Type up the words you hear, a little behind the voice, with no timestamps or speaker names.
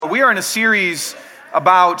We are in a series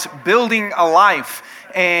about building a life,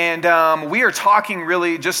 and we are talking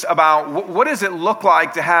really just about what does it look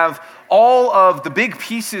like to have all of the big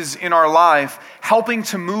pieces in our life helping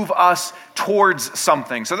to move us towards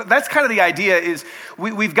something. So that's kind of the idea is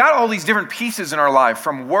we've got all these different pieces in our life,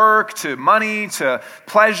 from work to money to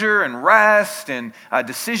pleasure and rest and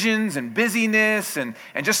decisions and busyness and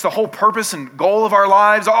just the whole purpose and goal of our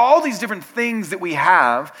lives, all these different things that we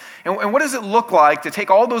have. And what does it look like to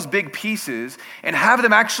take all those big pieces and have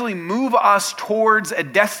them actually move us towards a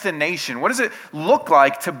destination? What does it look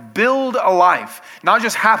like to build a life? Not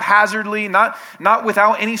just haphazardly, not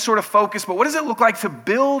without any sort of focus, but what does it look like to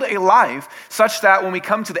build a life such that when we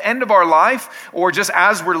come to the end of our life, or just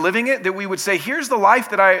as we're living it, that we would say, here's the life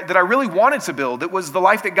that I really wanted to build. It was the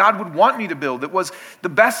life that God would want me to build. It was the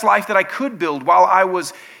best life that I could build while I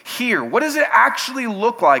was here. What does it actually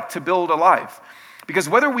look like to build a life? Because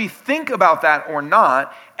whether we think about that or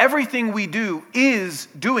not, everything we do is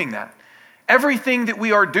doing that. Everything that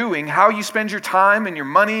we are doing, how you spend your time and your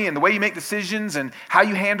money and the way you make decisions and how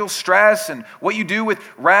you handle stress and what you do with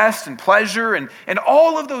rest and pleasure and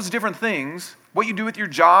all of those different things, what you do with your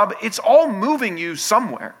job, it's all moving you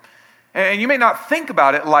somewhere. And you may not think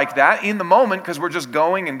about it like that in the moment because we're just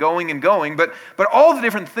going and going and going, but all the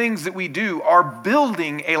different things that we do are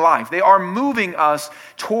building a life. They are moving us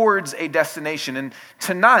towards a destination. And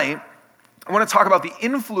tonight, I want to talk about the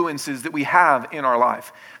influences that we have in our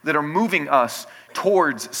life that are moving us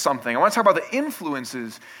towards something. I want to talk about the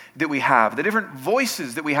influences that we have, the different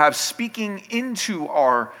voices that we have speaking into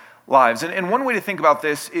our lives. And one way to think about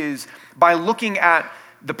this is by looking at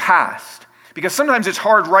the past. Because sometimes it's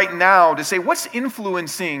hard right now to say, what's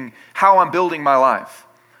influencing how I'm building my life?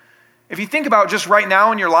 If you think about just right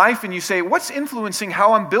now in your life and you say, what's influencing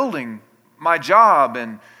how I'm building my job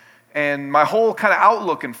and my whole kind of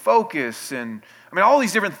outlook and focus and all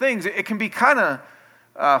these different things, it can be kind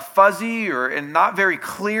of fuzzy and not very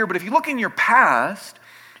clear. But if you look in your past,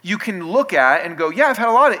 you can look at and go, yeah, I've had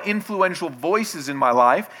a lot of influential voices in my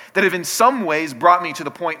life that have in some ways brought me to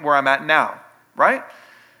the point where I'm at now, right?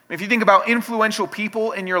 If you think about influential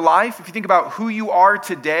people in your life, if you think about who you are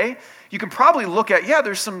today, you can probably look at,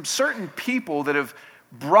 there's some certain people that have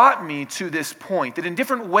brought me to this point, that in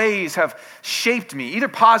different ways have shaped me, either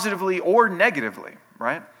positively or negatively,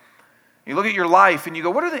 right? You look at your life and you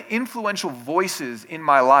go, what are the influential voices in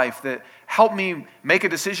my life that help me make a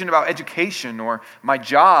decision about education or my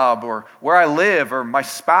job or where I live or my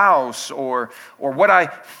spouse or what I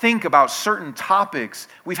think about certain topics?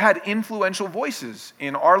 We've had influential voices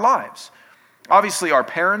in our lives. Obviously, our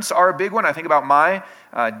parents are a big one. I think about my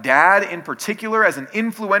dad in particular as an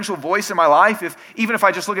influential voice in my life. Even if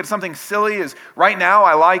I just look at something silly as right now,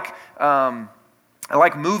 I like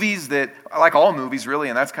movies I like all movies really,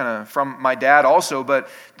 and that's kind of from my dad also, but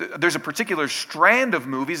there's a particular strand of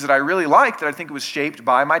movies that I really like that I think was shaped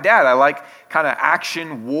by my dad. I like kind of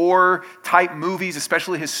action, war type movies,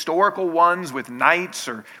 especially historical ones with knights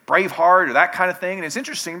or Braveheart or that kind of thing. And it's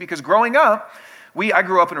interesting because growing up, I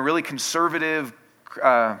grew up in a really conservative,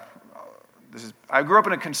 I grew up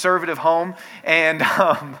in a conservative home, and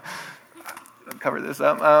cover this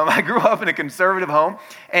up. I grew up in a conservative home,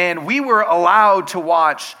 and we were allowed to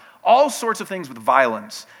watch all sorts of things with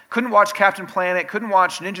violence. Couldn't watch Captain Planet, couldn't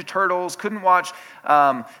watch Ninja Turtles, couldn't watch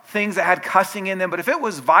things that had cussing in them, but if it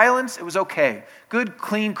was violence, it was okay. Good,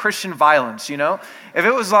 clean Christian violence, If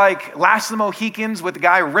it was like Last of the Mohicans with the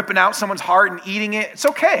guy ripping out someone's heart and eating it, it's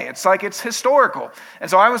okay. It's like it's historical.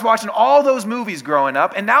 And so I was watching all those movies growing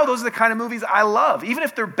up, and now those are the kind of movies I love, even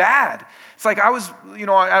if they're bad. It's like I was,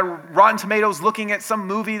 at Rotten Tomatoes looking at some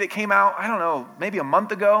movie that came out, I don't know, maybe a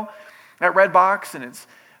month ago at Redbox, and it's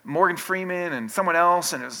Morgan Freeman and someone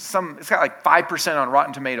else, and it's got like 5% on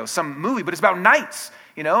Rotten Tomatoes, some movie, but it's about knights,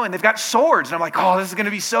 and they've got swords, and I'm like, oh, this is going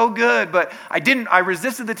to be so good, but I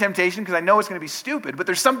resisted the temptation because I know it's going to be stupid, but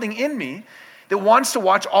there's something in me that wants to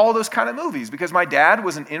watch all those kind of movies because my dad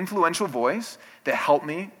was an influential voice that helped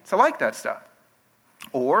me to like that stuff.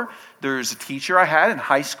 Or there's a teacher I had in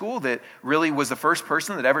high school that really was the first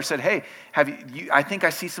person that ever said, hey, I think I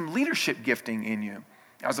see some leadership gifting in you.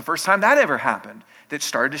 That was the first time that ever happened, that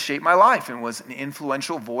started to shape my life and was an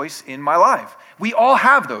influential voice in my life. We all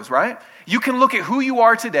have those, right? You can look at who you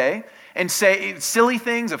are today and say silly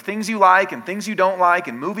things of things you like and things you don't like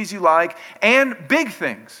and movies you like and big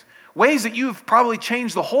things, ways that you've probably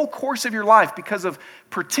changed the whole course of your life because of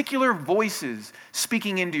particular voices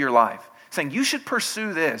speaking into your life, saying you should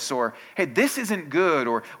pursue this, or hey, this isn't good,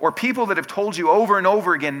 or people that have told you over and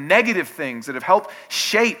over again negative things that have helped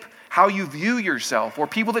shape how you view yourself, or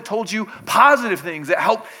people that told you positive things that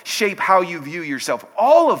help shape how you view yourself.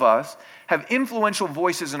 All of us have influential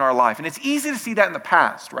voices in our life. And it's easy to see that in the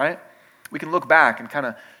past, right? We can look back and kind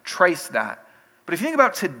of trace that. But if you think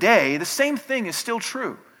about today, the same thing is still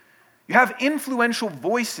true. You have influential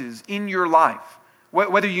voices in your life.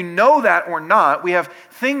 Whether you know that or not, we have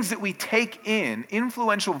things that we take in,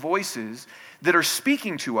 influential voices that are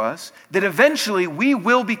speaking to us, that eventually we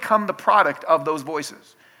will become the product of those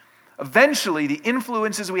voices. Eventually, the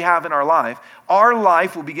influences we have in our life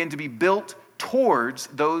will begin to be built towards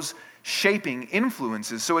those shaping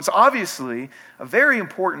influences. So it's obviously a very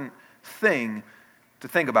important thing to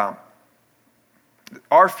think about.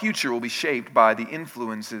 Our future will be shaped by the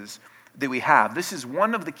influences that we have. This is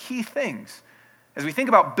one of the key things. As we think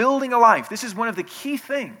about building a life, this is one of the key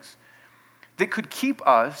things that could keep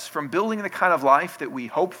us from building the kind of life that we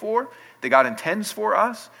hope for, that God intends for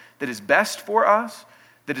us, that is best for us,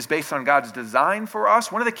 that is based on God's design for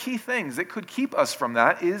us. One of the key things that could keep us from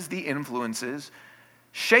that is the influences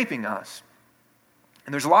shaping us.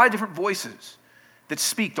 And there's a lot of different voices that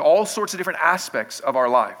speak to all sorts of different aspects of our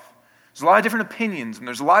life. There's a lot of different opinions, and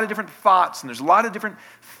there's a lot of different thoughts, and there's a lot of different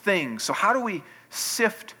things. So how do we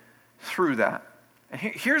sift through that? And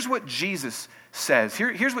here's what Jesus says.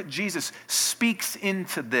 Here's what Jesus speaks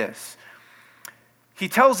into this. He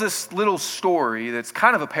tells this little story that's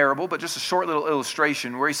kind of a parable, but just a short little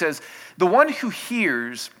illustration, where he says, the one who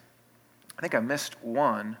hears, I think I missed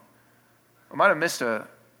one. I might have missed a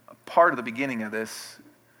part of the beginning of this.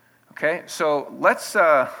 Okay, so let's,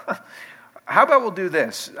 how about we'll do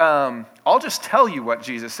this? I'll just tell you what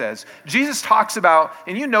Jesus says. Jesus talks about,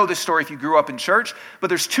 and you know this story if you grew up in church, but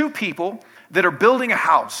there's two people that are building a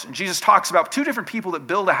house. And Jesus talks about two different people that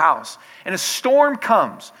build a house. And a storm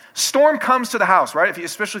comes. Storm comes to the house, right?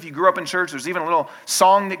 Especially if you grew up in church, there's even a little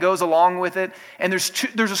song that goes along with it. And there's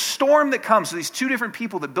a storm that comes to these two different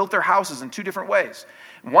people that built their houses in two different ways.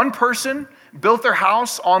 One person built their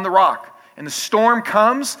house on the rock. And the storm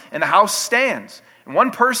comes and the house stands. And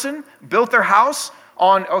one person built their house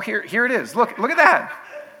on, here it is. Look at that.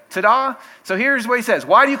 Ta-da. So here's what he says.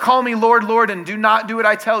 Why do you call me Lord, Lord, and do not do what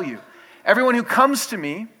I tell you? Everyone who comes to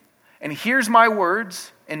me and hears my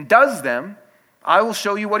words and does them, I will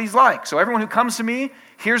show you what he's like. So everyone who comes to me,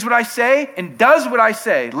 hears what I say, and does what I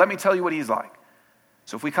say, let me tell you what he's like.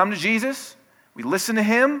 So if we come to Jesus, we listen to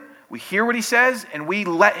him, we hear what he says, and we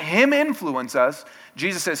let him influence us,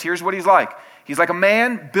 Jesus says, here's what he's like. He's like a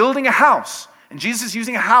man building a house. And Jesus is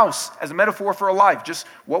using a house as a metaphor for a life, just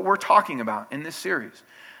what we're talking about in this series.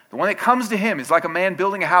 The one that comes to him is like a man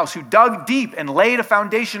building a house who dug deep and laid a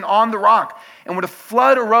foundation on the rock. And when a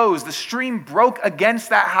flood arose, the stream broke against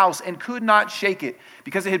that house and could not shake it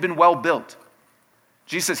because it had been well built.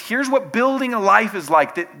 Jesus says, here's what building a life is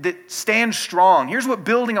like that stands strong. Here's what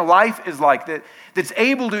building a life is like that's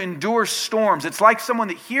able to endure storms. It's like someone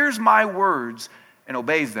that hears my words and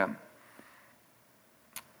obeys them.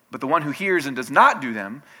 But the one who hears and does not do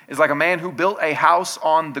them is like a man who built a house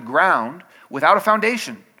on the ground without a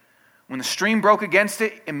foundation. When the stream broke against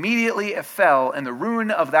it, immediately it fell, and the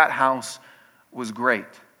ruin of that house was great.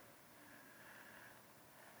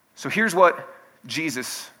 So here's what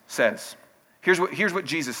Jesus says. Here's what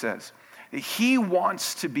Jesus says. He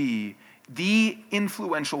wants to be the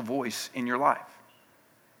influential voice in your life.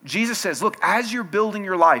 Jesus says, look, as you're building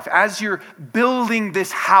your life, as you're building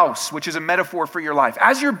this house, which is a metaphor for your life,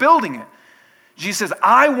 as you're building it, Jesus says,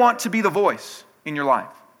 I want to be the voice in your life.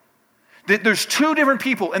 There's two different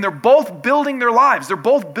people, and they're both building their lives. They're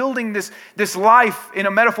both building this life in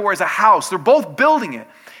a metaphor as a house. They're both building it.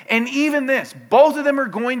 And even this, both of them are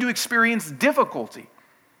going to experience difficulty.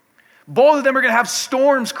 Both of them are going to have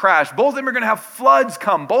storms crash. Both of them are going to have floods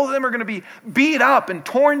come. Both of them are going to be beat up and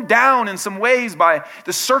torn down in some ways by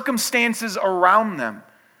the circumstances around them.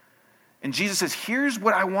 And Jesus says, here's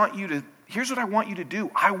what I want you to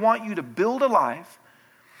do. I want you to build a life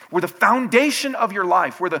where the foundation of your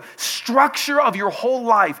life, where the structure of your whole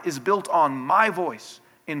life is built on my voice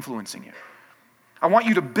influencing you. I want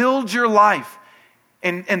you to build your life,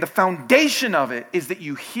 and the foundation of it is that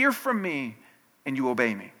you hear from me and you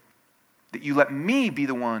obey me. That you let me be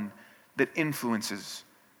the one that influences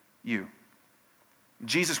you.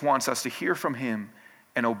 Jesus wants us to hear from him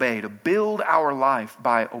and obey, to build our life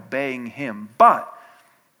by obeying him. But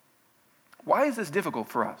why is this difficult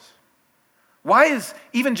for us? Why is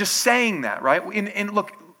even just saying that, right? And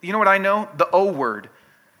look, you know what I know? The O word.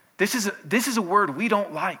 This is a word we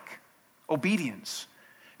don't like. Obedience.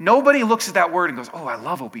 Nobody looks at that word and goes, oh, I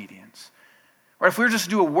love obedience. Or if we were just to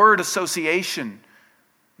do a word association,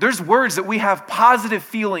 there's words that we have positive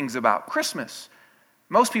feelings about. Christmas.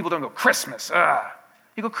 Most people don't go, Christmas.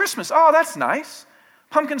 You go, Christmas. Oh, that's nice.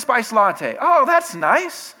 Pumpkin spice latte. Oh, that's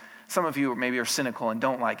nice. Some of you maybe are cynical and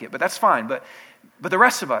don't like it, but that's fine. But the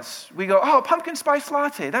rest of us, we go, oh, pumpkin spice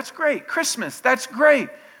latte, that's great. Christmas, that's great.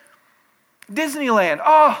 Disneyland,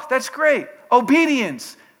 oh, that's great.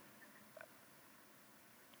 Obedience.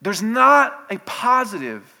 There's not a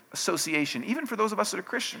positive association, even for those of us that are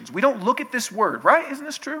Christians. We don't look at this word, right? Isn't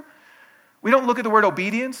this true? We don't look at the word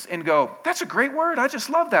obedience and go, that's a great word. I just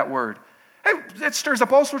love that word. Hey, it stirs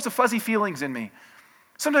up all sorts of fuzzy feelings in me.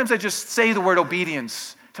 Sometimes I just say the word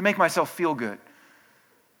obedience to make myself feel good,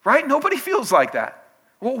 right? Nobody feels like that.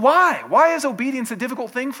 Well, why? Why is obedience a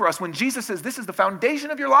difficult thing for us when Jesus says this is the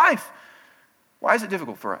foundation of your life? Why is it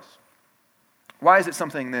difficult for us? Why is it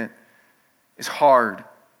something that is hard?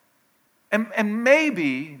 And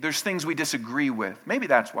maybe there's things we disagree with. Maybe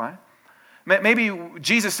that's why. Maybe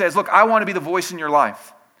Jesus says, look, I want to be the voice in your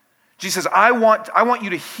life. Jesus says, I want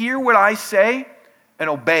you to hear what I say and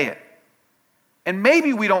obey it. And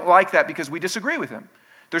maybe we don't like that because we disagree with him.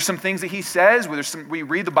 There's some things that he says, we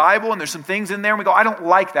read the Bible and there's some things in there and we go, I don't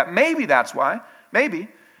like that. Maybe that's why. Maybe.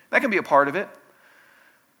 That can be a part of it.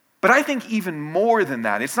 But I think even more than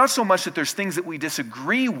that, it's not so much that there's things that we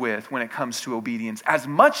disagree with when it comes to obedience, as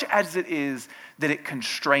much as it is that it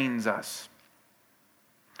constrains us.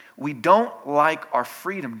 We don't like our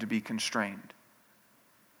freedom to be constrained.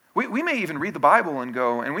 We may even read the Bible and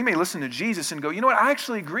go, and we may listen to Jesus and go, you know what, I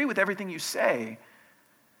actually agree with everything you say,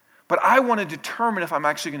 but I want to determine if I'm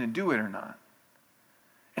actually going to do it or not.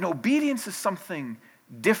 And obedience is something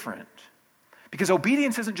different. Because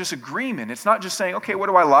obedience isn't just agreement. It's not just saying, okay, what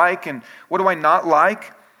do I like and what do I not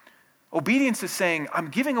like? Obedience is saying, I'm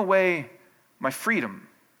giving away my freedom.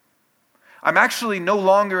 I'm actually no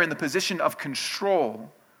longer in the position of control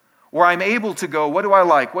where I'm able to go, what do I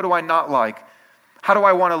like? What do I not like? How do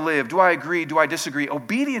I want to live? Do I agree? Do I disagree?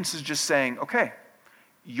 Obedience is just saying, okay,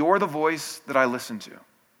 you're the voice that I listen to.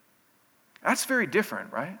 That's very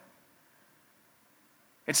different, right?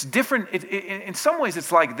 It's different. In some ways,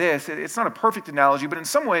 it's like this. It's not a perfect analogy, but in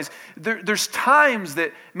some ways, there's times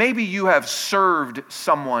that maybe you have served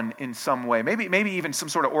someone in some way. Maybe even some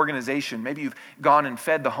sort of organization. Maybe you've gone and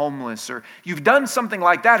fed the homeless, or you've done something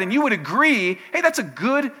like that, and you would agree, hey, that's a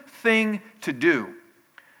good thing to do.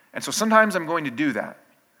 And so sometimes I'm going to do that.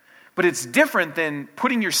 But it's different than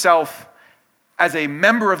putting yourself as a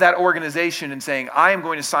member of that organization and saying, I am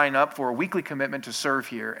going to sign up for a weekly commitment to serve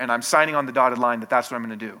here, and I'm signing on the dotted line that that's what I'm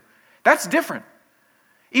going to do. That's different.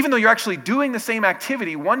 Even though you're actually doing the same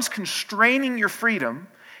activity, one's constraining your freedom,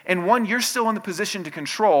 and one, you're still in the position to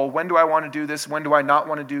control, when do I want to do this, when do I not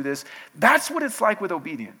want to do this? That's what it's like with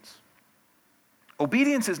obedience.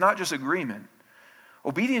 Obedience is not just agreement.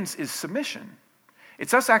 Obedience is submission.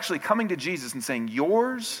 It's us actually coming to Jesus and saying,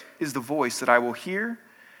 yours is the voice that I will hear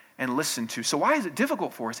and listen to. So why is it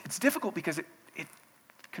difficult for us? It's difficult because it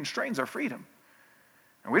constrains our freedom.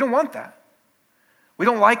 And we don't want that. We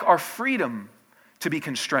don't like our freedom to be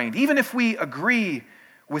constrained. Even if we agree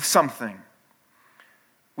with something,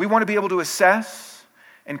 we want to be able to assess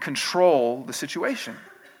and control the situation.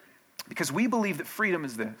 Because we believe that freedom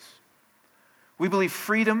is this. We believe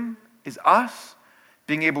freedom is us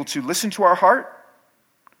being able to listen to our heart,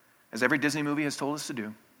 as every Disney movie has told us to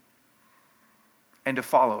do, and to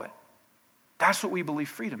follow it. That's what we believe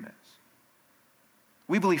freedom is.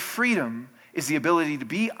 We believe freedom is the ability to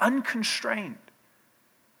be unconstrained,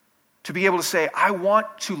 to be able to say, I want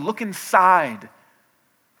to look inside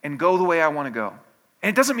and go the way I want to go. And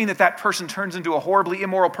it doesn't mean that that person turns into a horribly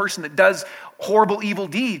immoral person that does horrible, evil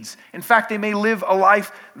deeds. In fact, they may live a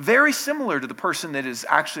life very similar to the person that is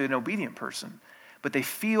actually an obedient person. But they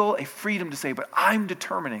feel a freedom to say, but I'm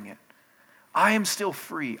determining it. I am still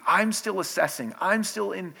free. I'm still assessing. I'm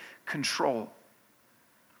still in control.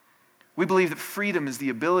 We believe that freedom is the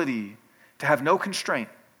ability to have no constraint.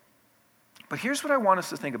 But here's what I want us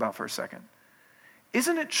to think about for a second.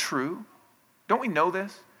 Isn't it true? Don't we know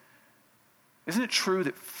this? Isn't it true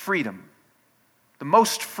that freedom, the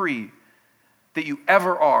most free that you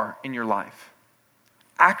ever are in your life,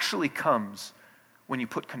 actually comes when you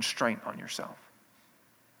put constraint on yourself?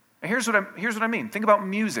 And here's what I mean. Think about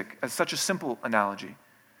music as such a simple analogy.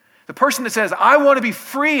 The person that says, I want to be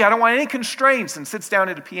free, I don't want any constraints, and sits down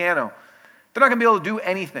at a piano, they're not going to be able to do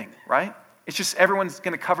anything, right? It's just everyone's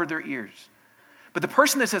going to cover their ears. But the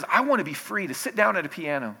person that says, I want to be free to sit down at a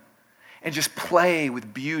piano and just play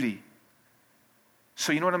with beauty.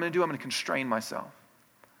 So you know what I'm going to do? I'm going to constrain myself.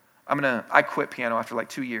 I quit piano after like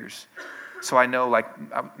 2 years. So I know like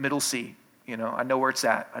middle C, I know where it's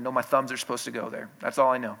at. I know my thumbs are supposed to go there. That's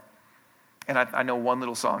all I know. And I know one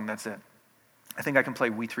little song, that's it. I think I can play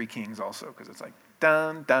We Three Kings also, because it's like,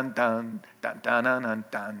 dun, dun, dun, dun, dun, dun, dun,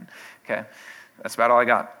 dun. Okay, that's about all I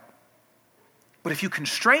got. But if you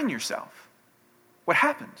constrain yourself, what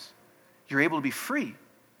happens? You're able to be free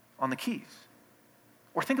on the keys.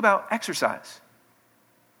 Or think about exercise.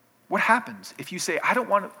 What happens if you say, I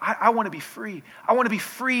want to be free. I want to be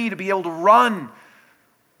free to be able to run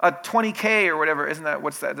a 20K or whatever. Isn't that,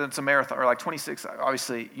 what's that? That's a marathon, or like 26.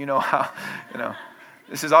 Obviously,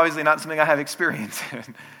 this is obviously not something I have experience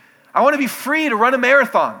in. I want to be free to run a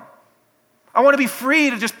marathon. I want to be free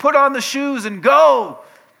to just put on the shoes and go.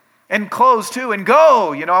 And clothes too, and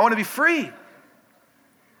go. I want to be free.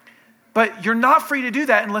 But you're not free to do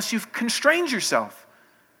that unless you've constrained yourself,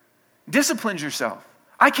 disciplined yourself.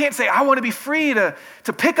 I can't say, I want to be free to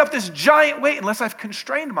pick up this giant weight unless I've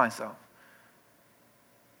constrained myself.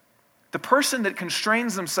 The person that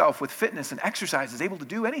constrains themselves with fitness and exercise is able to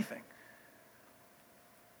do anything.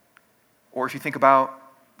 Or if you think about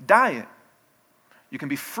diet, you can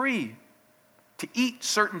be free to eat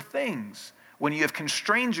certain things when you have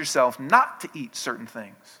constrained yourself not to eat certain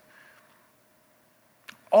things.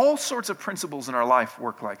 All sorts of principles in our life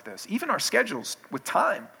work like this, even our schedules with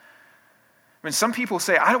time. Some people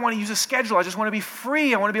say, I don't want to use a schedule, I just want to be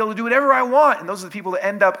free, I want to be able to do whatever I want. And those are the people that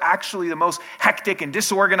end up actually the most hectic and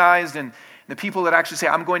disorganized, and the people that actually say,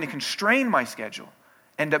 I'm going to constrain my schedule,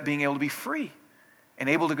 end up being able to be free and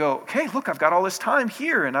able to go, okay, look, I've got all this time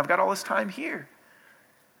here, and I've got all this time here.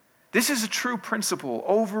 This is a true principle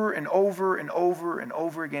over and over and over and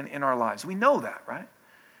over again in our lives. We know that, right?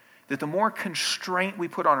 That the more constraint we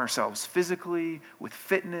put on ourselves physically, with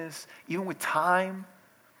fitness, even with time,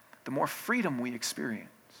 the more freedom we experience.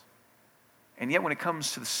 And yet when it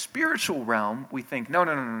comes to the spiritual realm, we think,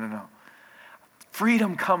 no.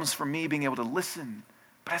 Freedom comes from me being able to listen.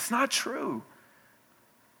 But that's not true.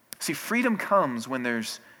 See, freedom comes when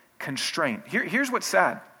there's constraint. Here's what's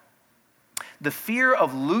sad. The fear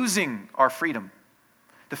of losing our freedom,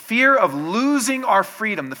 the fear of losing our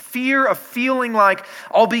freedom, the fear of feeling like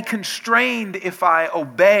I'll be constrained if I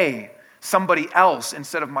obey somebody else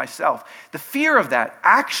instead of myself. The fear of that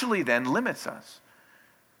actually then limits us.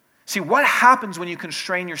 See, what happens when you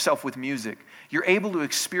constrain yourself with music? You're able to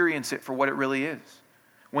experience it for what it really is.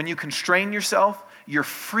 When you constrain yourself, you're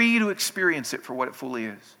free to experience it for what it fully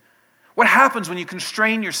is. What happens when you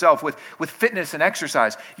constrain yourself with fitness and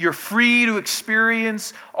exercise? You're free to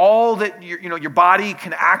experience all that your body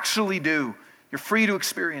can actually do. You're free to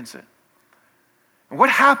experience it. And what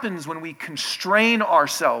happens when we constrain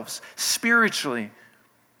ourselves spiritually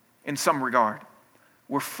in some regard?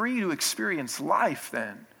 We're free to experience life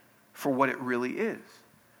then for what it really is.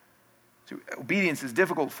 So obedience is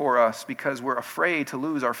difficult for us because we're afraid to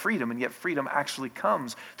lose our freedom, and yet freedom actually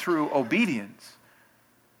comes through obedience.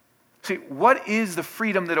 See, what is the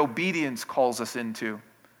freedom that obedience calls us into?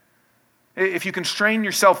 If you constrain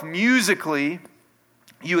yourself musically,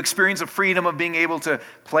 you experience a freedom of being able to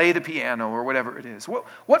play the piano or whatever it is.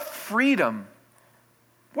 What freedom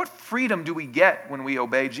do we get when we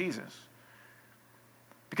obey Jesus?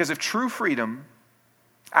 Because if true freedom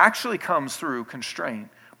actually comes through constraint,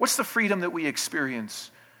 what's the freedom that we experience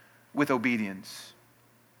with obedience?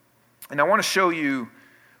 And I want to show you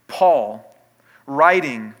Paul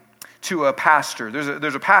writing to a pastor.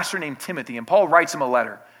 There's a pastor named Timothy, and Paul writes him a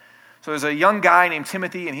letter. So there's a young guy named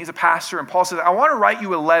Timothy, and he's a pastor, and Paul says, I want to write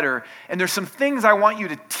you a letter, and there's some things I want you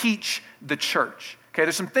to teach the church. Okay,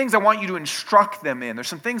 there's some things I want you to instruct them in. There's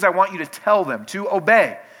some things I want you to tell them to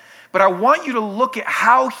obey. But I want you to look at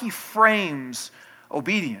how he frames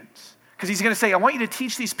obedience. Because he's going to say, I want you to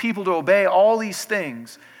teach these people to obey all these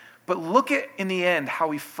things, but look at, in the end, how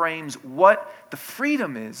he frames what the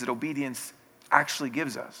freedom is that obedience actually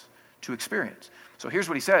gives us to experience. So here's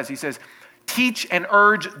what he says. He says, teach and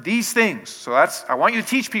urge these things. So I want you to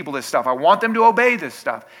teach people this stuff. I want them to obey this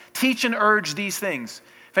stuff. Teach and urge these things.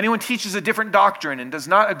 If anyone teaches a different doctrine and does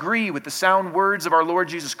not agree with the sound words of our Lord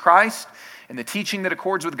Jesus Christ and the teaching that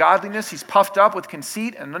accords with godliness, he's puffed up with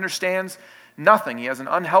conceit and understands nothing. He has an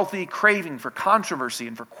unhealthy craving for controversy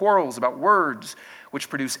and for quarrels about words, which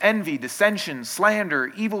produce envy, dissension,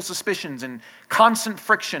 slander, evil suspicions, and constant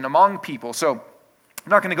friction among people. So I'm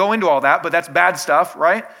not going to go into all that, but that's bad stuff,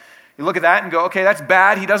 right? You look at that and go, okay, that's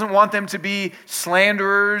bad. He doesn't want them to be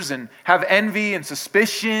slanderers and have envy and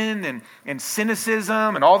suspicion and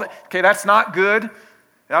cynicism and all that. Okay, that's not good.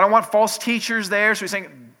 I don't want false teachers there. So he's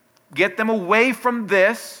saying, get them away from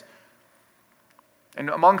this and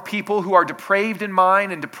among people who are depraved in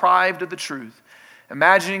mind and deprived of the truth,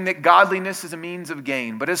 imagining that godliness is a means of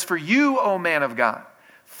gain. But as for you, O man of God,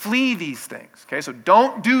 flee these things. Okay, so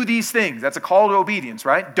don't do these things. That's a call to obedience,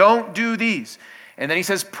 right? Don't do these. And then he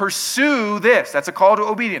says, pursue this. That's a call to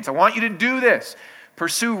obedience. I want you to do this.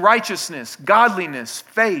 Pursue righteousness, godliness,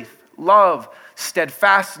 faith, love,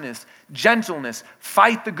 steadfastness, gentleness,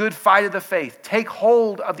 fight the good fight of the faith, take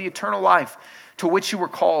hold of the eternal life to which you were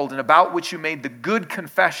called and about which you made the good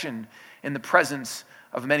confession in the presence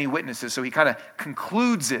of many witnesses. So he kind of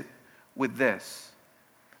concludes it with this.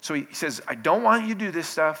 So he says, I don't want you to do this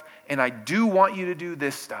stuff, and I do want you to do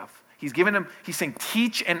this stuff. He's saying,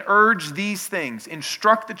 teach and urge these things.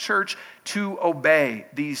 Instruct the church to obey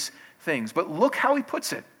these things. But look how he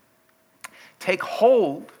puts it. Take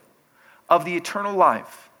hold of the eternal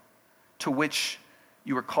life to which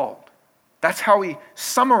you were called. That's how he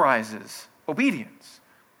summarizes obedience.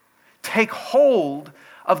 Take hold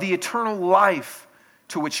of the eternal life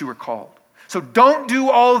to which you were called. So don't do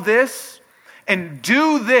all this and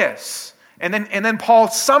do this. And then Paul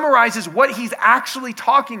summarizes what he's actually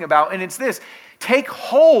talking about, and it's this: take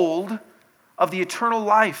hold of the eternal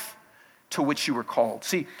life to which you were called.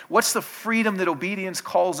 See, what's the freedom that obedience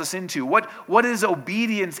calls us into? What is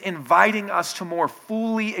obedience inviting us to more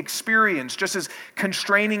fully experience? Just as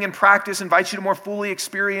constraining in practice invites you to more fully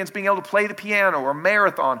experience being able to play the piano or a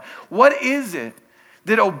marathon. What is it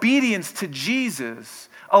that obedience to Jesus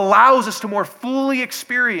allows us to more fully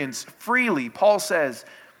experience freely? Paul says,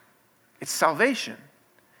 it's salvation.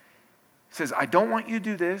 He says, I don't want you to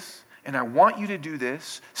do this, and I want you to do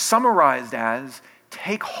this, summarized as,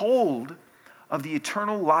 take hold of the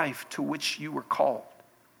eternal life to which you were called.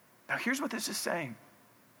 Now, here's what this is saying.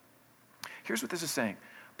 Here's what this is saying.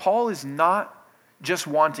 Paul is not just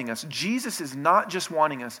wanting us, Jesus is not just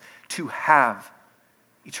wanting us to have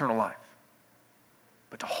eternal life,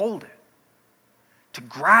 but to hold it, to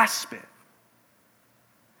grasp it.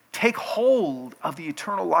 Take hold of the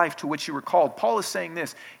eternal life to which you were called. Paul is saying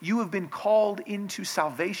this: you have been called into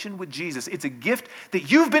salvation with Jesus. It's a gift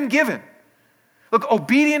that you've been given. Look,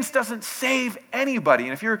 obedience doesn't save anybody.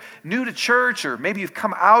 And if you're new to church, or maybe you've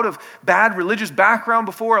come out of bad religious background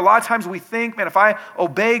before, a lot of times we think, man, if I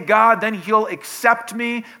obey God, then he'll accept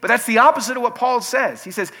me. But that's the opposite of what Paul says.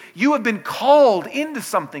 He says, you have been called into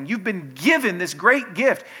something. You've been given this great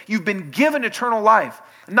gift. You've been given eternal life.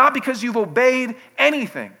 Not because you've obeyed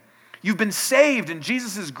anything. You've been saved in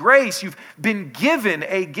Jesus' grace. You've been given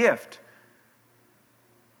a gift.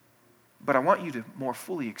 But I want you to more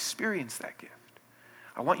fully experience that gift.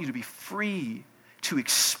 I want you to be free to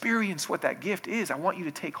experience what that gift is. I want you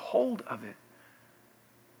to take hold of it.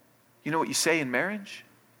 You know what you say in marriage?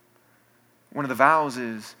 One of the vows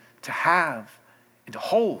is to have and to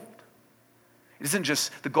hold. It isn't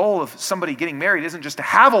just the goal of somebody getting married, isn't just to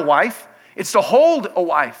have a wife, it's to hold a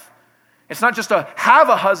wife. It's not just to have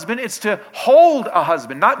a husband, it's to hold a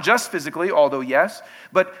husband. Not just physically, although yes,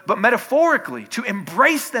 but metaphorically, to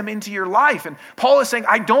embrace them into your life. And Paul is saying,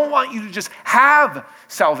 I don't want you to just have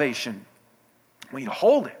salvation. I want you to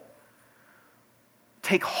hold it.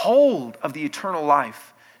 Take hold of the eternal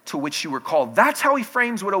life to which you were called. That's how he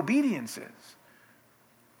frames what obedience is.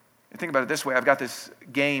 And think about it this way. I've got this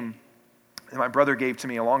game that my brother gave to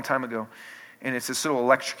me a long time ago, and it's this little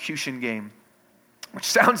electrocution game, which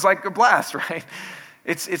sounds like a blast, right?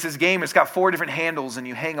 It's this game. It's got 4 different handles, and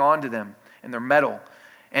you hang on to them, and they're metal.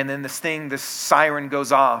 And then this siren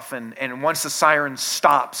goes off, and once the siren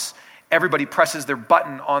stops, everybody presses their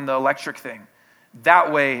button on the electric thing.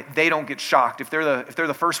 That way, they don't get shocked. If they're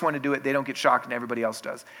the first one to do it, they don't get shocked, and everybody else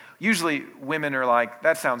does. Usually, women are like,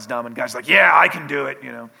 that sounds dumb, and guys are like, yeah, I can do it,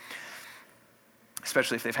 you know.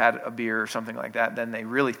 Especially if they've had a beer or something like that, then they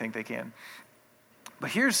really think they can. But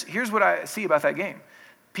here's what I see about that game.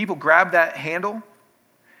 People grab that handle,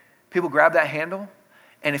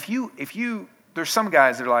 and if you, there's some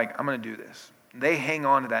guys that are like, I'm going to do this. They hang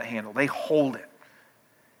on to that handle. They hold it.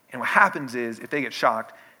 And what happens is, if they get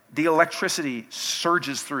shocked, the electricity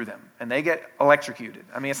surges through them, and they get electrocuted.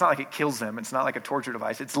 I mean, it's not like it kills them. It's not like a torture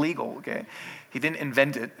device. It's legal, okay? He didn't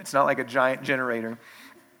invent it. It's not like a giant generator.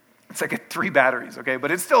 It's like 3 batteries, okay? But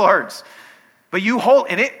it still hurts. But you hold,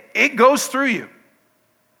 and it goes through you.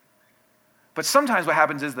 But sometimes what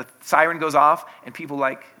happens is the siren goes off and people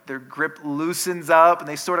their grip loosens up and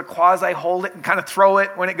they sort of quasi-hold it and kind of throw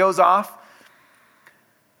it when it goes off.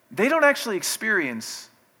 They don't actually experience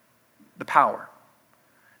the power.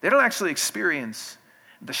 They don't actually experience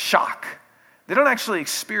the shock. They don't actually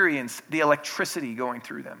experience the electricity going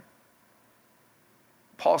through them.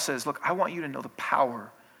 Paul says, look, I want you to know the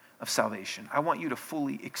power of salvation. I want you to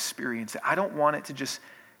fully experience it. I don't want it to just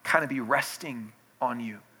kind of be resting on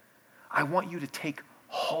you. I want you to take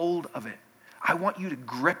hold of it. I want you to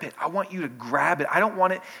grip it. I want you to grab it. I don't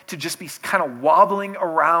want it to just be kind of wobbling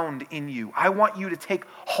around in you. I want you to take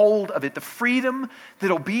hold of it. The freedom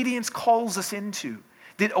that obedience calls us into,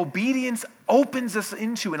 that obedience opens us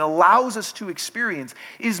into and allows us to experience,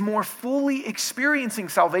 is more fully experiencing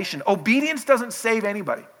salvation. Obedience doesn't save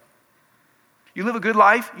anybody. You live a good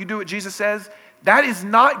life, you do what Jesus says, that is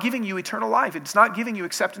not giving you eternal life. It's not giving you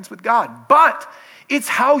acceptance with God. But it's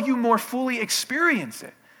how you more fully experience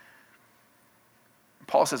it.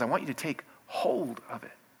 Paul says, I want you to take hold of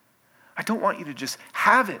it. I don't want you to just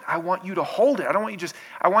have it. I want you to hold it. I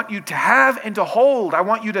want you to have and to hold. I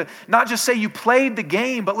want you to not just say you played the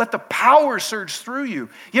game, but let the power surge through you.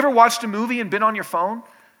 You ever watched a movie and been on your phone?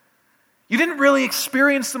 You didn't really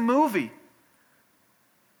experience the movie.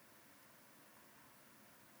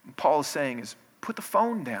 What Paul is saying is, put the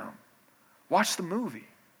phone down. Watch the movie.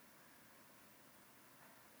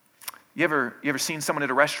 You ever seen someone at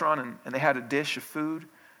a restaurant and they had a dish of food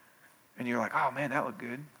and you're like, oh man, that looked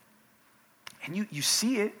good. And you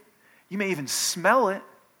see it. You may even smell it.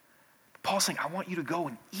 Paul's saying, I want you to go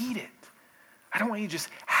and eat it. I don't want you to just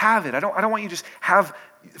have it. I don't want you to just have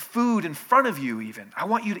food in front of you even. I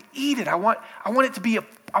want you to eat it. I want it to be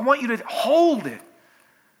I want you to hold it.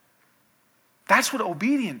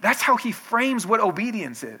 That's how he frames what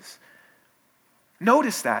obedience is.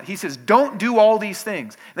 Notice that. He says, don't do all these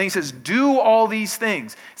things. And then he says, do all these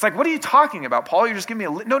things. It's like, what are you talking about, Paul? You're just giving me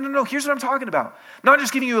a list. No. Here's what I'm talking about. I'm not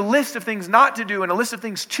just giving you a list of things not to do and a list of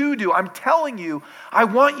things to do. I'm telling you, I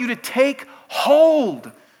want you to take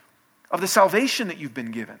hold of the salvation that you've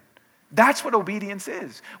been given. That's what obedience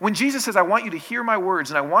is. When Jesus says, I want you to hear my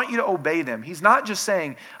words and I want you to obey them, he's not just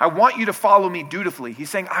saying, I want you to follow me dutifully.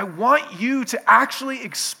 He's saying, I want you to actually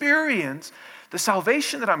experience the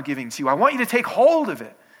salvation that I'm giving to you. I want you to take hold of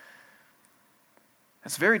it.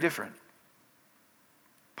 That's very different.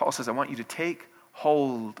 Paul says, I want you to take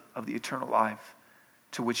hold of the eternal life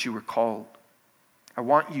to which you were called. I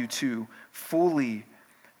want you to fully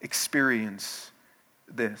experience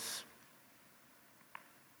this.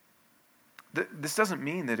 This doesn't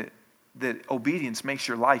mean that obedience makes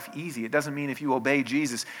your life easy. It doesn't mean if you obey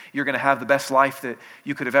Jesus, you're going to have the best life that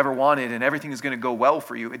you could have ever wanted and everything is going to go well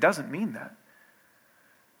for you. It doesn't mean that.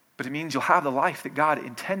 But it means you'll have the life that God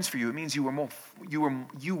intends for you. It means you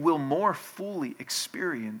will more fully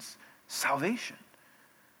experience salvation.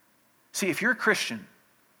 See, if you're a Christian,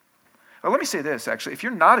 or let me say this actually, if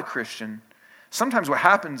you're not a Christian, sometimes what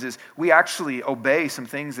happens is we actually obey some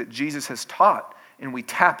things that Jesus has taught and we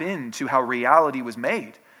tap into how reality was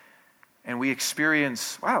made. And we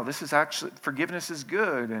experience, wow, this is actually, forgiveness is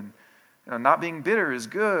good, and not being bitter is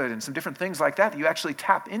good, and some different things like that you actually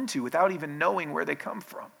tap into without even knowing where they come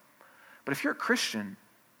from. But if you're a Christian,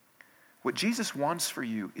 what Jesus wants for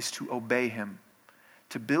you is to obey him,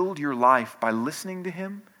 to build your life by listening to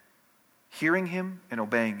him, hearing him, and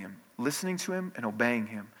obeying him. Listening to him and obeying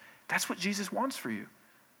him. That's what Jesus wants for you.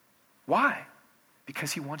 Why?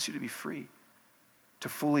 Because he wants you to be free, to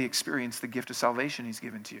fully experience the gift of salvation he's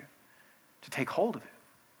given to you, to take hold of it.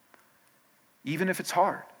 Even if it's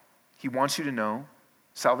hard, he wants you to know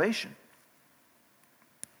salvation.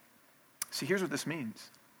 See, here's what this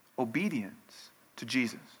means. Obedience to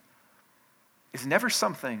Jesus is never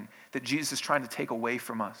something that Jesus is trying to take away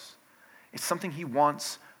from us. It's something he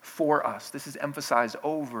wants for us. This is emphasized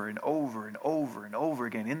over and over and over and over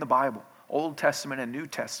again in the Bible, Old Testament and New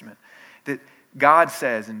Testament, that God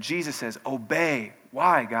says and Jesus says, obey.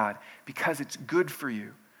 Why, God? Because it's good for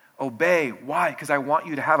you. Obey. Why? Because I want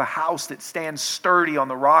you to have a house that stands sturdy on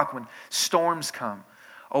the rock when storms come.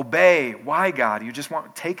 Obey. Why, God? You just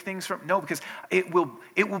want to take things from... No, because it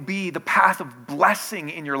will be the path of blessing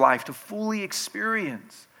in your life to fully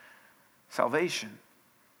experience salvation.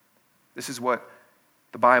 This is what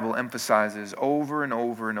the Bible emphasizes over and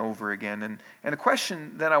over and over again. And the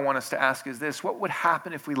question that I want us to ask is this: what would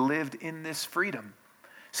happen if we lived in this freedom?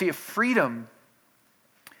 See, if freedom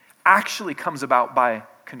actually comes about by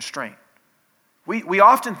constraint. We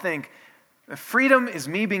often think freedom is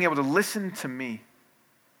me being able to listen to me.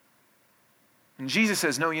 And Jesus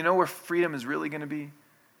says, no, you know where freedom is really going to be?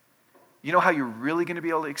 You know how you're really going to be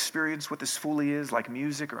able to experience what this fully is, like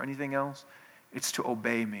music or anything else? It's to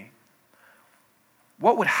obey me.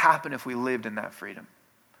 What would happen if we lived in that freedom?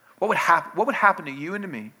 What would happen to you and to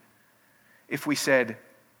me if we said,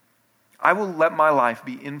 I will let my life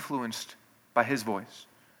be influenced by his voice.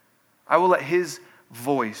 I will let his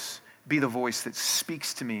voice be the voice that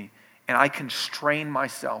speaks to me, and I constrain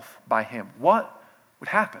myself by him. What would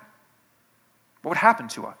happen? What would happen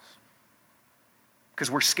to us? Because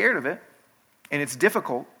we're scared of it, and it's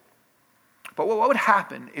difficult. But what would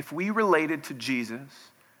happen if we related to Jesus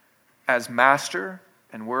as master,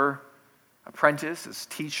 and we're apprentice, as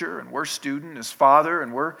teacher, and we're student, as father,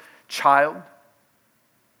 and we're child?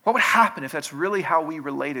 What would happen if that's really how we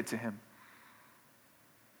related to him?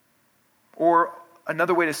 Or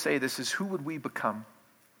another way to say this is, who would we become?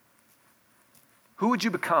 Who would you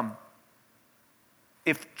become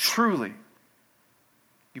if truly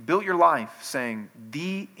You built your life saying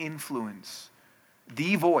the influence,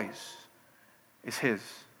 the voice is his.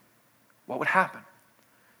 What would happen?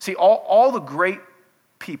 See, all the great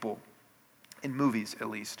people, in movies at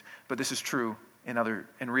least, but this is true in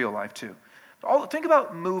real life too. Think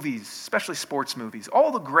about movies, especially sports movies.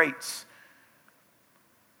 All the greats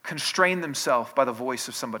constrained themselves by the voice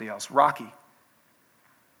of somebody else. Rocky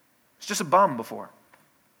was just a bum before.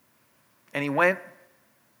 And he went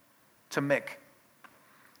to Mick.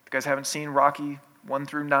 If you guys haven't seen Rocky 1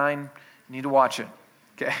 through 9, you need to watch it.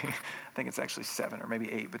 Okay? I think it's actually 7 or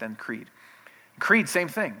maybe 8, but then Creed. Creed, same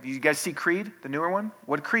thing. You guys see Creed, the newer one?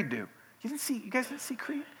 What did Creed do? You guys didn't see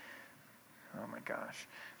Creed? Oh my gosh.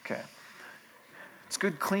 Okay. It's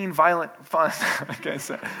good, clean, violent fun. Okay,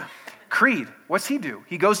 so Creed, what's he do?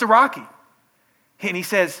 He goes to Rocky. And he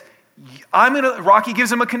says, Rocky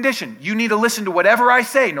gives him a condition. You need to listen to whatever I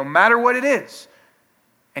say, no matter what it is.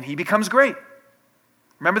 And he becomes great.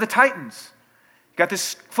 Remember the Titans. You got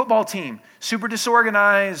this football team, super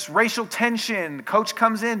disorganized, racial tension. Coach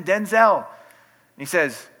comes in, Denzel. And he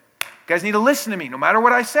says, you guys need to listen to me, no matter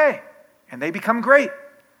what I say. And they become great.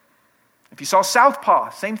 If you saw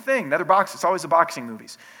Southpaw, same thing. It's always the boxing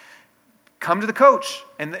movies. Come to the coach.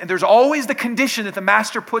 And there's always the condition that the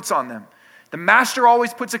master puts on them. The master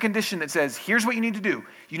always puts a condition that says, here's what you need to do.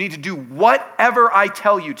 You need to do whatever I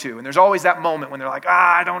tell you to. And there's always that moment when they're like,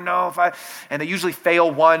 I don't know if I... And they usually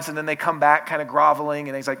fail once, and then they come back kind of groveling.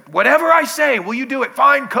 And he's like, whatever I say, will you do it?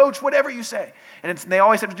 Fine, coach, whatever you say. And they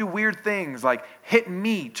always have to do weird things like hit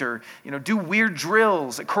meat or, do weird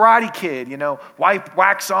drills. A Karate Kid,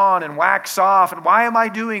 wax on and wax off. And why am I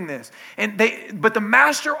doing this? But the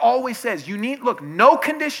master always says, no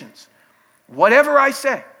conditions. Whatever I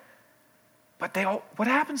say. But what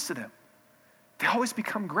happens to them? They always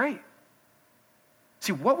become great.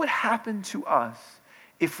 See, what would happen to us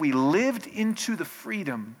if we lived into the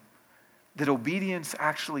freedom that obedience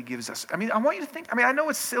actually gives us? I want you to think, I know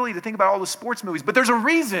it's silly to think about all the sports movies, but there's a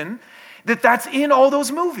reason that that's in all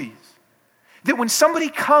those movies. That when somebody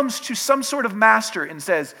comes to some sort of master and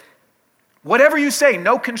says, whatever you say,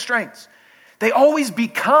 no constraints, they always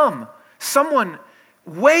become someone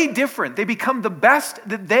way different. They become the best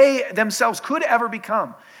that they themselves could ever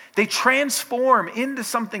become. They transform into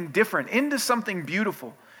something different, into something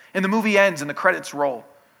beautiful. And the movie ends and the credits roll.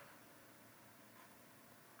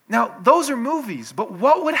 Now, those are movies, but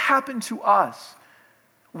what would happen to us?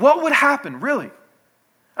 What would happen, really?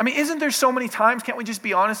 Isn't there so many times, can't we just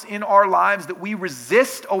be honest, in our lives that we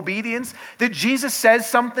resist obedience? That Jesus says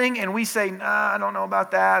something and we say, I don't know about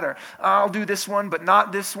that, or I'll do this one, but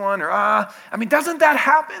not this one, or doesn't that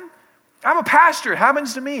happen? I'm a pastor, it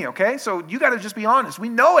happens to me, okay? So you got to just be honest. We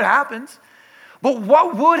know it happens. But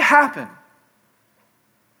what would happen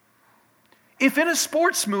if in a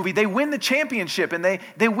sports movie they win the championship and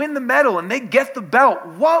they win the medal and they get the belt?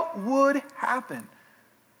 What would happen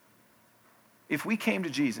if we came to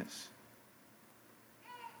Jesus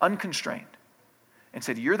unconstrained and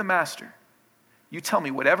said, you're the master, you tell me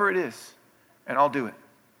whatever it is and I'll do it?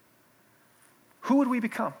 Who would we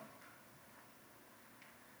become?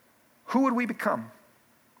 Who would we become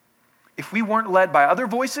if we weren't led by other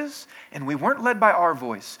voices and we weren't led by our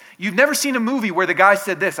voice? You've never seen a movie where the guy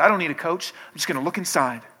said this, I don't need a coach, I'm just going to look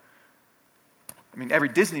inside. Every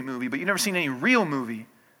Disney movie, but you've never seen any real movie.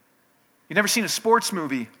 You've never seen a sports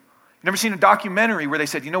movie. You've never seen a documentary where they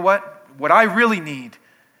said, you know what? What I really need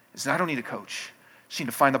is I don't need a coach. I just need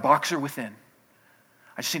to find the boxer within.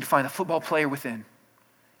 I just need to find the football player within.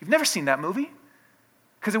 You've never seen that movie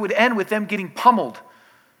because it would end with them getting pummeled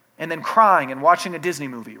and then crying and watching a Disney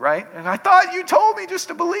movie, right? And I thought you told me just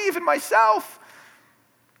to believe in myself.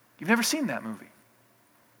 You've never seen that movie.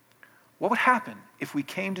 What would happen if we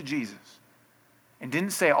came to Jesus and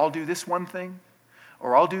didn't say, I'll do this one thing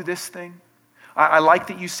or I'll do this thing? I like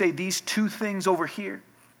that you say these two things over here.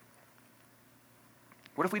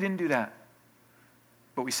 What if we didn't do that?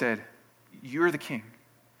 But we said, you're the king.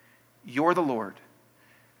 You're the Lord.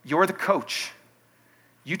 You're the coach.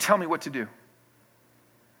 You tell me what to do.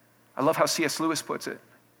 I love how C.S. Lewis puts it.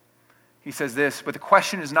 He says this, but the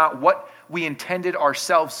question is not what we intended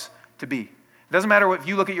ourselves to be. It doesn't matter if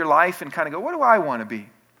you look at your life and kind of go, what do I want to be?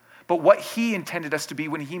 But what he intended us to be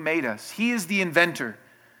when he made us. He is the inventor.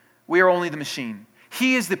 We are only the machine.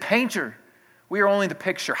 He is the painter. We are only the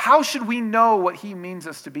picture. How should we know what he means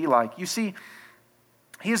us to be like? You see,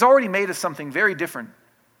 he has already made us something very different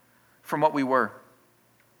from what we were.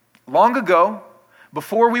 Long ago,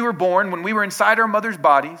 before we were born, when we were inside our mother's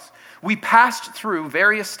bodies, we passed through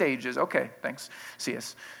various stages. Okay, thanks,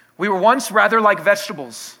 C.S. We were once rather like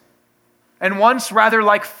vegetables, and once rather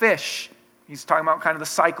like fish. He's talking about kind of the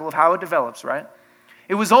cycle of how it develops, right?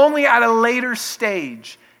 It was only at a later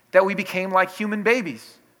stage that we became like human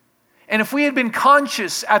babies. And if we had been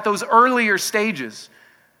conscious at those earlier stages,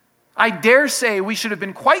 I dare say we should have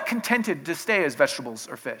been quite contented to stay as vegetables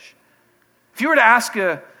or fish. If you were to ask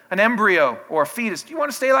an embryo or a fetus, do you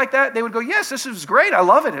want to stay like that? They would go, yes, this is great. I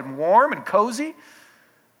love it. It's warm and cozy,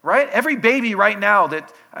 right? Every baby right now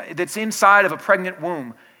that's inside of a pregnant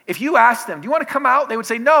womb, if you ask them, do you want to come out? They would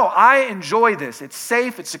say, no, I enjoy this. It's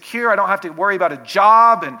safe, it's secure. I don't have to worry about a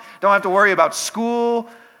job and don't have to worry about school.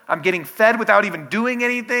 I'm getting fed without even doing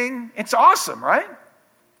anything. It's awesome, right?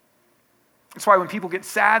 That's why when people get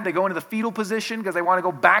sad, they go into the fetal position because they want to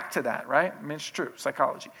go back to that, right? I mean, it's true,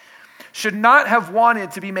 psychology. Should not have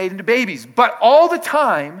wanted to be made into babies, but all the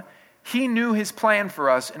time, he knew his plan for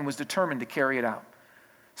us and was determined to carry it out.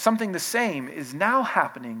 Something the same is now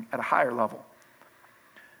happening at a higher level.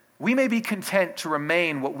 We may be content to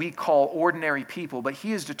remain what we call ordinary people, but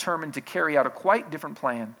he is determined to carry out a quite different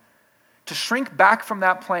plan. To shrink back from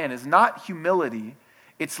that plan is not humility,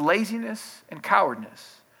 it's laziness and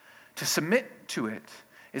cowardness. To submit to it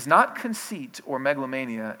is not conceit or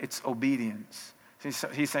megalomania, it's obedience.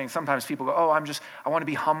 He's saying sometimes people go, I want to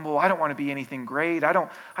be humble. I don't want to be anything great. I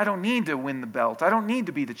don't need to win the belt. I don't need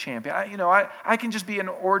to be the champion. I can just be an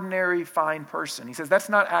ordinary, fine person. He says that's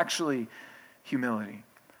not actually humility.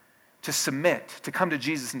 To submit, to come to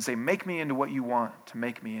Jesus and say, make me into what you want to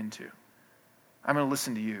make me into. I'm going to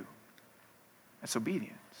listen to you. That's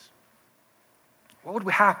obedience. What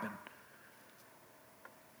would happen?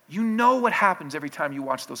 You know what happens every time you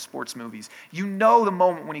watch those sports movies. You know the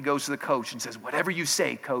moment when he goes to the coach and says, whatever you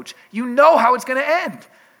say, coach, you know how it's going to end.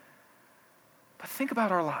 But think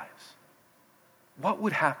about our lives. What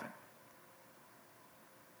would happen?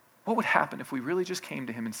 What would happen if we really just came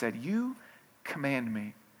to him and said, you command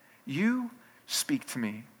me. You speak to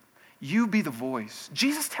me. You be the voice.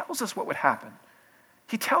 Jesus tells us what would happen.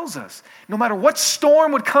 He tells us, no matter what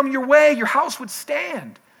storm would come your way, your house would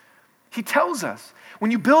stand. He tells us,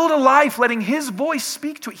 when you build a life letting his voice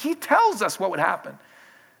speak to it, he tells us what would happen.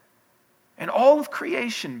 And all of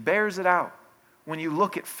creation bears it out when you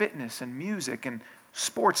look at fitness and music and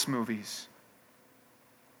sports movies.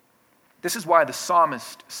 This is why the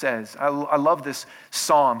psalmist says, I love this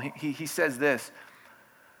psalm. He says this,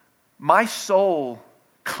 my soul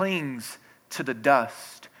clings to the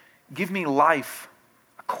dust. Give me life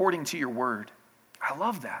according to your word. I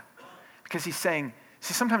love that because he's saying,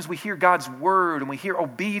 see, sometimes we hear God's word and we hear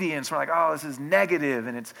obedience. We're like, oh, this is negative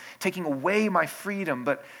and it's taking away my freedom.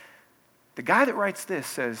 But the guy that writes this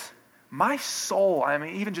says, my soul, I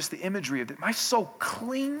mean, even just the imagery of it, my soul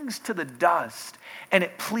clings to the dust and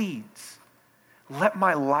it pleads, let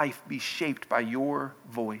my life be shaped by your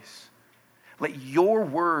voice. Let your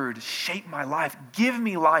word shape my life. Give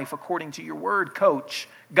me life according to your word, coach,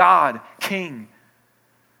 God, King.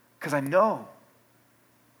 Because I know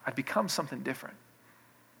I'd become something different.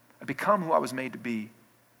 I'd become who I was made to be.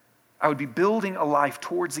 I would be building a life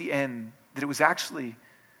towards the end that it was actually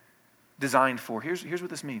designed for. Here's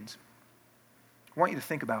what this means. I want you to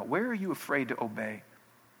think about, where are you afraid to obey?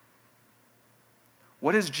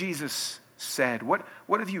 What has Jesus said? What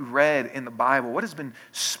have you read in the Bible? What has been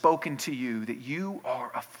spoken to you that you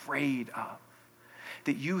are afraid of?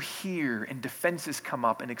 That you hear and defenses come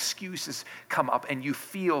up and excuses come up and you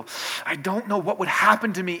feel, I don't know what would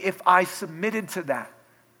happen to me if I submitted to that.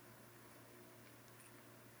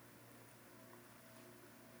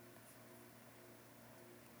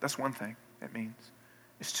 That's one thing it means,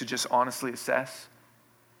 is to just honestly assess.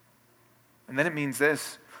 And then it means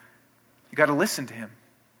this, you got to listen to him.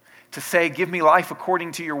 To say, give me life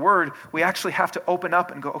according to your word, we actually have to open up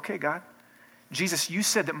and go, okay, God, Jesus, you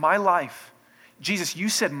said that my life, Jesus, you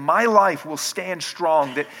said my life will stand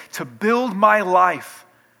strong, that to build my life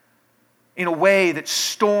in a way that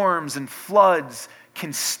storms and floods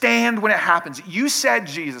can stand when it happens. You said,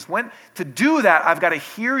 Jesus, to do that, I've got to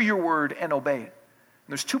hear your word and obey it. And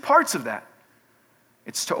there's two parts of that.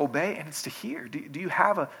 It's to obey and it's to hear. Do you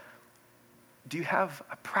have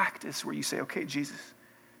a practice where you say, okay, Jesus,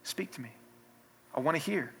 speak to me. I want to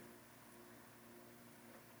hear.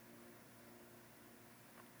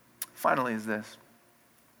 Finally is this.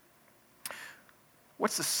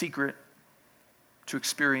 What's the secret to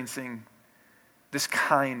experiencing this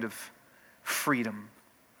kind of freedom?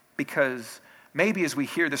 Because maybe as we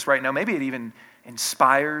hear this right now, maybe it even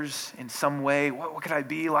inspires in some way. What could I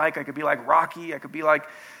be like? I could be like Rocky. I could be like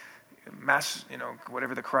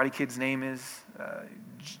whatever the Karate Kid's name is.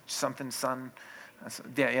 Something son.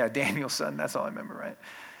 Danielson. That's all I remember, right?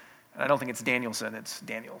 And I don't think it's Danielson. It's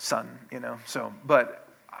Danielson, So, but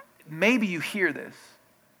maybe you hear this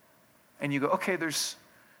and you go, okay, there's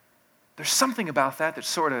there's something about that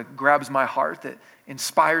sort of grabs my heart, that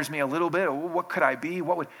inspires me a little bit. What could I be?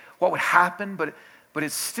 What would happen? But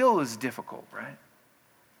it still is difficult, right?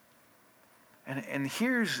 And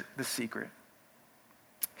here's the secret.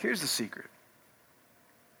 Here's the secret.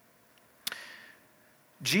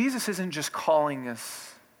 Jesus isn't just calling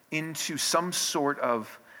us into some sort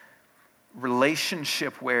of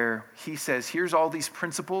relationship where he says, here's all these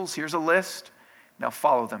principles, here's a list, now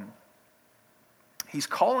follow them. He's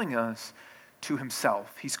calling us to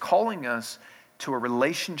himself. He's calling us to a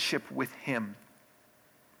relationship with him.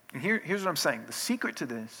 And here's what I'm saying. The secret to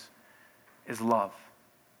this is love.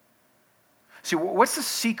 See, what's the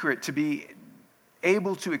secret to be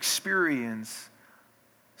able to experience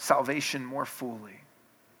salvation more fully?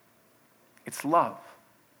 It's love.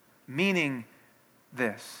 Meaning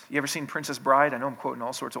this. You ever seen Princess Bride? I know I'm quoting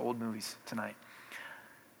all sorts of old movies tonight.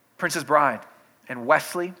 Princess Bride and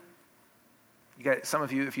Wesley. You got some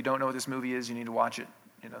of you, if you don't know what this movie is, you need to watch it,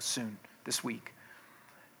 soon, this week.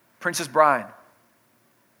 Princess Bride.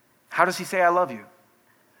 How does he say, I love you?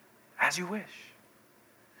 As you wish.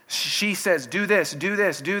 She says, do this, do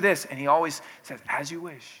this, do this. And he always says, as you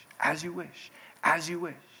wish, as you wish, as you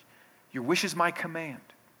wish. Your wish is my command.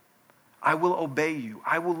 I will obey you.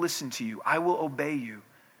 I will listen to you. I will obey you.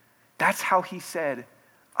 That's how he said,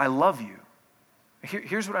 I love you.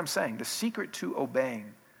 Here's what I'm saying. The secret to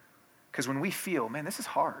obeying, because when we feel, man, this is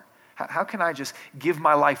hard. How can I just give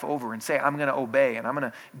my life over and say, I'm going to obey and I'm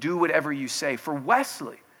going to do whatever you say? For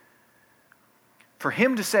Wesley, for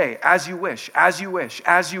him to say, as you wish, as you wish,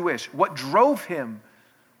 as you wish, what drove him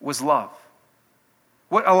was love.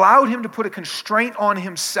 What allowed him to put a constraint on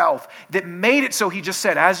himself that made it so he just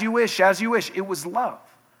said, as you wish, it was love.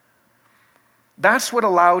 That's what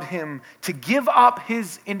allowed him to give up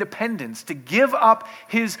his independence, to give up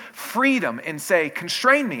his freedom and say,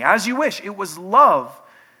 constrain me, as you wish. It was love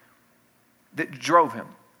that drove him.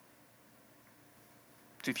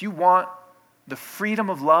 So if you want the freedom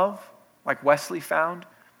of love, like Wesley found,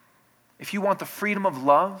 if you want the freedom of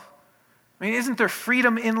love, isn't there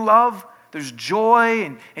freedom in love? There's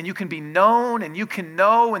joy, and you can be known, and you can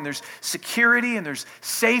know, and there's security, and there's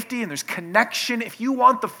safety, and there's connection. If you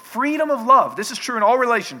want the freedom of love, this is true in all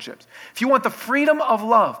relationships. If you want the freedom of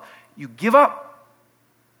love, you give up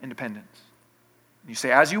independence. You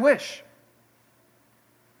say, as you wish.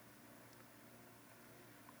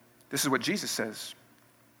 This is what Jesus says.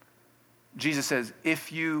 Jesus says,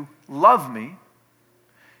 if you love me,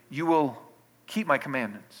 you will keep my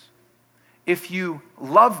commandments. If you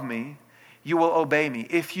love me, you will obey me.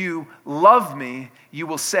 If you love me, you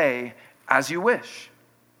will say, as you wish.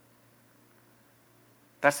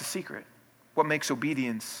 That's the secret. What makes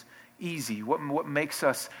obedience easy? What makes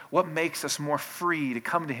us more free to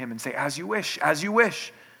come to him and say, as you wish, as you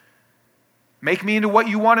wish. Make me into what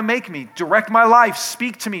you want to make me. Direct my life.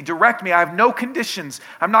 Speak to me. Direct me. I have no conditions.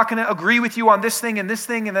 I'm not going to agree with you on this thing and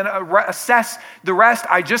then assess the rest.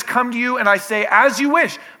 I just come to you and I say, as you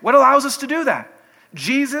wish. What allows us to do that?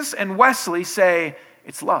 Jesus and Wesley say,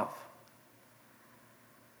 it's love.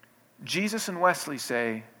 Jesus and Wesley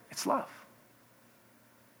say, it's love.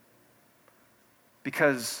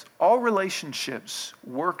 Because all relationships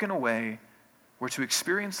work in a way where to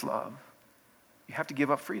experience love, you have to give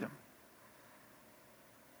up freedom.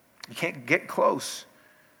 You can't get close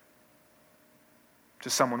to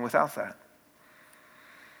someone without that.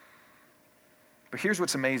 But here's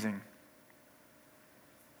what's amazing.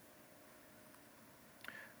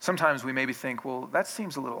 Sometimes we maybe think, well, that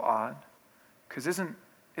seems a little odd, because isn't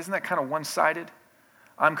that kind of one-sided?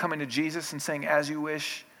 I'm coming to Jesus and saying, as you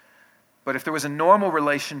wish. But if there was a normal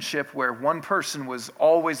relationship where one person was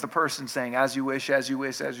always the person saying, as you wish, as you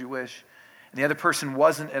wish, as you wish, and the other person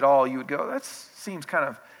wasn't at all, you would go, that seems kind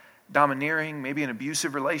of domineering, maybe an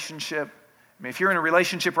abusive relationship. If you're in a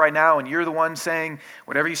relationship right now and you're the one saying,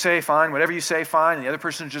 whatever you say, fine, whatever you say, fine, and the other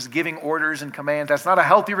person is just giving orders and commands, that's not a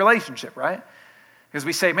healthy relationship, right? Because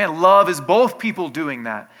we say, man, love is both people doing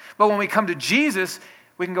that. But when we come to Jesus,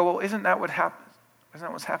 we can go, well, isn't that what happens? Isn't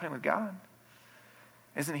that what's happening with God?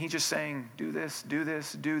 Isn't he just saying, do this, do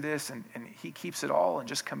this, do this, and he keeps it all and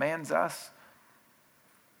just commands us?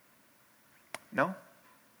 No,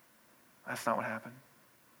 that's not what happened.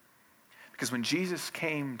 Because when Jesus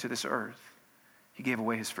came to this earth, he gave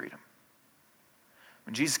away his freedom.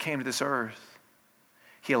 When Jesus came to this earth,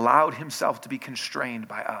 he allowed himself to be constrained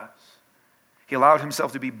by us. He allowed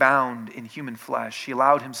himself to be bound in human flesh. He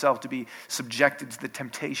allowed himself to be subjected to the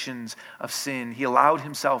temptations of sin. He allowed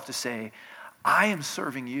himself to say, I am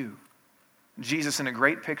serving you. Jesus, in a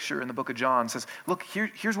great picture in the book of John, says, look,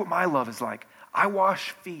 here's what my love is like. I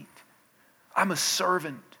wash feet. I'm a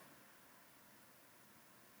servant.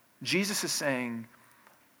 Jesus is saying,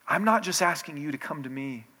 I'm not just asking you to come to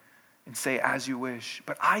me and say as you wish,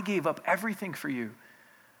 but I gave up everything for you.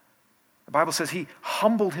 The Bible says he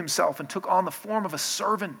humbled himself and took on the form of a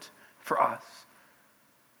servant for us.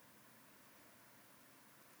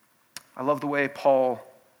 I love the way Paul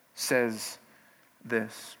says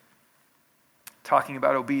this. Talking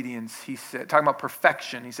about obedience, he said, talking about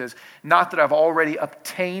perfection, he says, not that I've already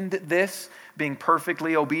obtained this, being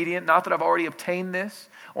perfectly obedient, not that I've already obtained this,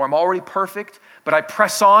 or I'm already perfect, but I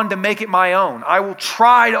press on to make it my own. I will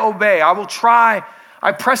try to obey.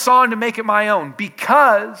 I press on to make it my own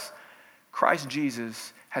because Christ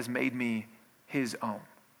Jesus has made me his own.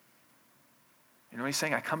 You know what he's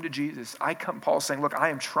saying? I come to Jesus. Paul's saying, look, I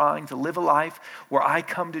am trying to live a life where I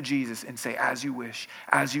come to Jesus and say, as you wish,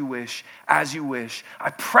 as you wish, as you wish. I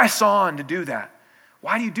press on to do that.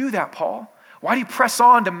 Why do you do that, Paul? Why do you press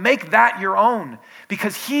on to make that your own?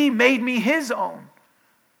 Because he made me his own.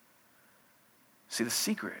 See, the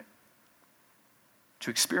secret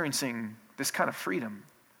to experiencing this kind of freedom,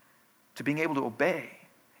 to being able to obey,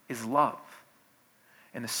 is love.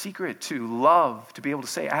 And the secret to love, to be able to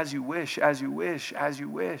say, as you wish, as you wish, as you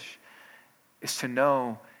wish, is to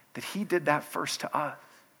know that he did that first to us,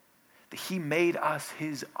 that he made us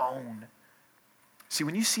his own. See,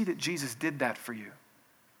 when you see that Jesus did that for you,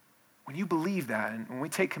 when you believe that, and when we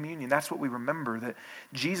take communion, that's what we remember, that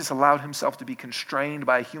Jesus allowed himself to be constrained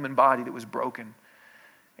by a human body that was broken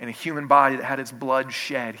and a human body that had its blood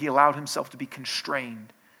shed. He allowed himself to be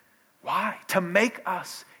constrained. Why? To make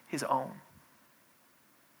us his own.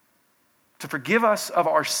 To forgive us of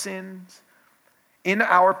our sins in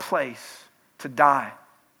our place, to die.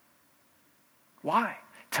 Why?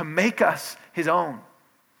 To make us his own.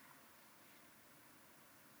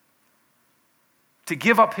 To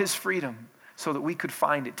give up his freedom so that we could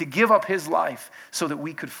find it. To give up his life so that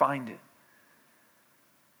we could find it.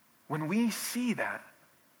 When we see that,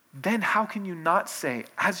 then how can you not say,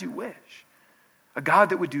 as you wish? A God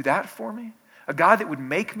that would do that for me? A God that would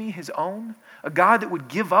make me his own? A God that would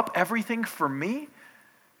give up everything for me?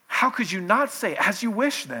 How could you not say, as you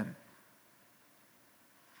wish then?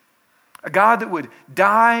 A God that would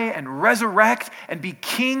die and resurrect and be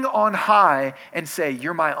king on high and say,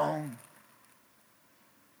 you're my own.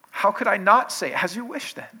 How could I not say, as you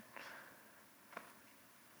wish then?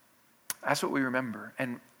 That's what we remember.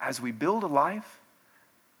 And as we build a life,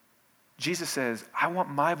 Jesus says, I want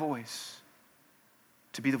my voice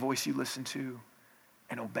to be the voice you listen to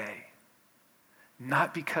and obey.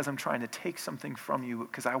 Not because I'm trying to take something from you,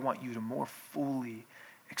 but because I want you to more fully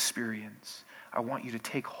experience. I want you to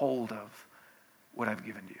take hold of what I've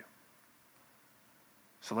given you.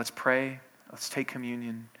 So let's pray, let's take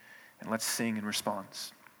communion, and let's sing in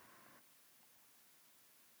response.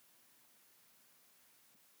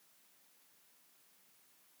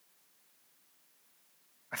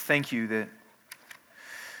 I thank you that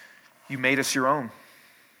you made us your own.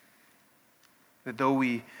 That though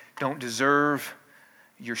we don't deserve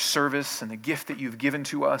your service and the gift that you've given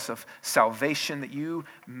to us of salvation, that you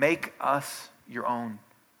make us your own.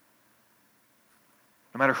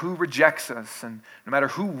 No matter who rejects us, and no matter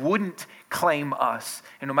who wouldn't claim us,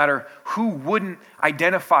 and no matter who wouldn't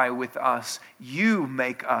identify with us, you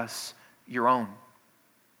make us your own.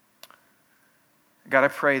 God, I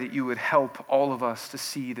pray that you would help all of us to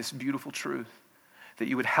see this beautiful truth, that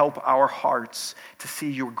you would help our hearts to see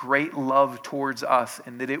your great love towards us,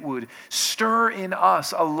 and that it would stir in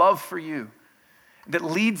us a love for you that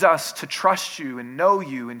leads us to trust you and know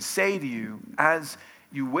you and say to you as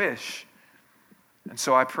you wish. And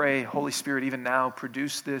so I pray, Holy Spirit, even now,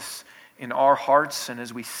 produce this in our hearts, and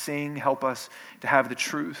as we sing, help us to have the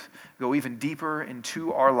truth go even deeper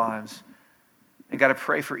into our lives. And God, I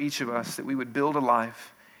pray for each of us that we would build a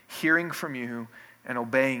life hearing from you and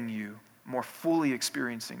obeying you, more fully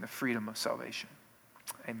experiencing the freedom of salvation.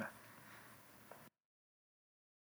 Amen.